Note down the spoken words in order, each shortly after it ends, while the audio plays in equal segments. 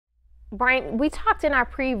Bryan, we talked in our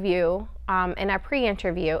preview, in our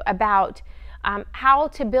pre-interview, about how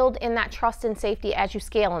to build in that trust and safety as you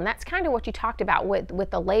scale, and that's kind of what you talked about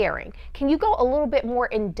with the layering. Can you go a little bit more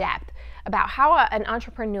in depth about how an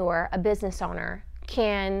entrepreneur, a business owner,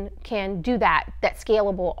 can do that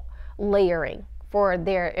scalable layering for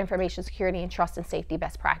their information security and trust and safety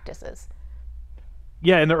best practices?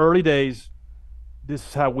 Yeah, in the early days, this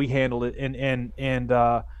is how we handle it, and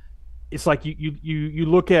it's like you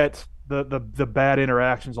look at the bad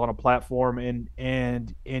interactions on a platform,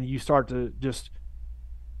 and you start to just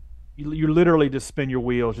you literally just spin your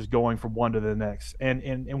wheels just going from one to the next.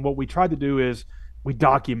 And what we tried to do is we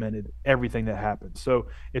documented everything that happened. So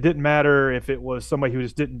it didn't matter if it was somebody who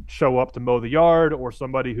just didn't show up to mow the yard, or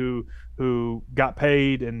somebody who got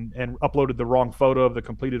paid and uploaded the wrong photo of the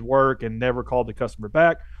completed work and never called the customer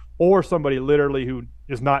back, or somebody literally who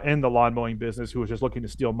is not in the lawn mowing business, who was just looking to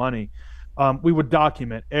steal money. We would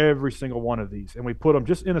document every single one of these, and we put them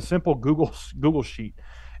just in a simple Google sheet,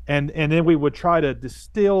 and then we would try to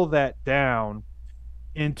distill that down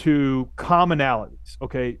into commonalities.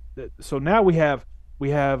 Okay, so now we have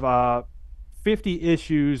 50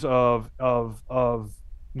 issues of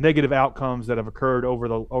negative outcomes that have occurred over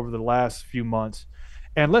the last few months,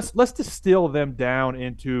 and let's distill them down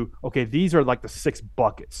into, okay, these are like the 6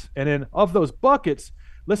 buckets, and then of those buckets,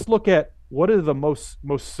 let's look at what are the most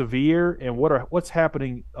severe, and what's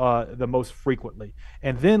happening the most frequently,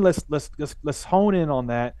 and then let's hone in on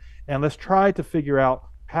that, and let's try to figure out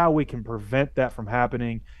how we can prevent that from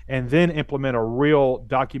happening, and then implement a real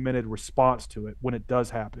documented response to it when it does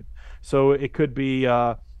happen. So it could be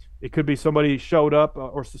somebody showed up,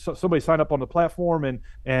 or somebody signed up on the platform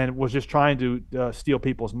and was just trying to steal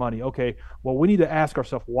people's money. Okay, well, we need to ask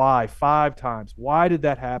ourselves why 5 times. Why did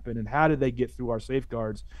that happen, and how did they get through our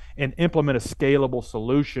safeguards, and implement a scalable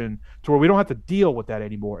solution to where we don't have to deal with that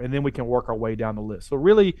anymore, and then we can work our way down the list. So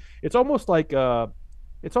really, it's almost like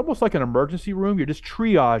an emergency room. You're just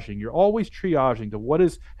triaging. You're always triaging to what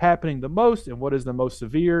is happening the most and what is the most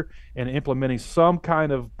severe, and implementing some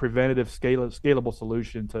kind of preventative, scalable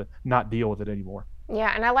solution to not deal with it anymore.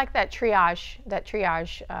 Yeah, and I like that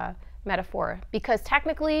triage metaphor, because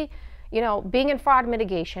technically, being in fraud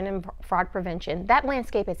mitigation and fraud prevention, that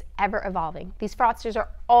landscape is ever evolving. These fraudsters are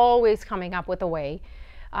always coming up with a way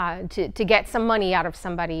to get some money out of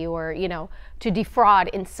somebody, or to defraud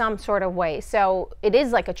in some sort of way. So it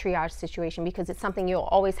is like a triage situation, because it's something you'll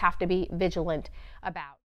always have to be vigilant about.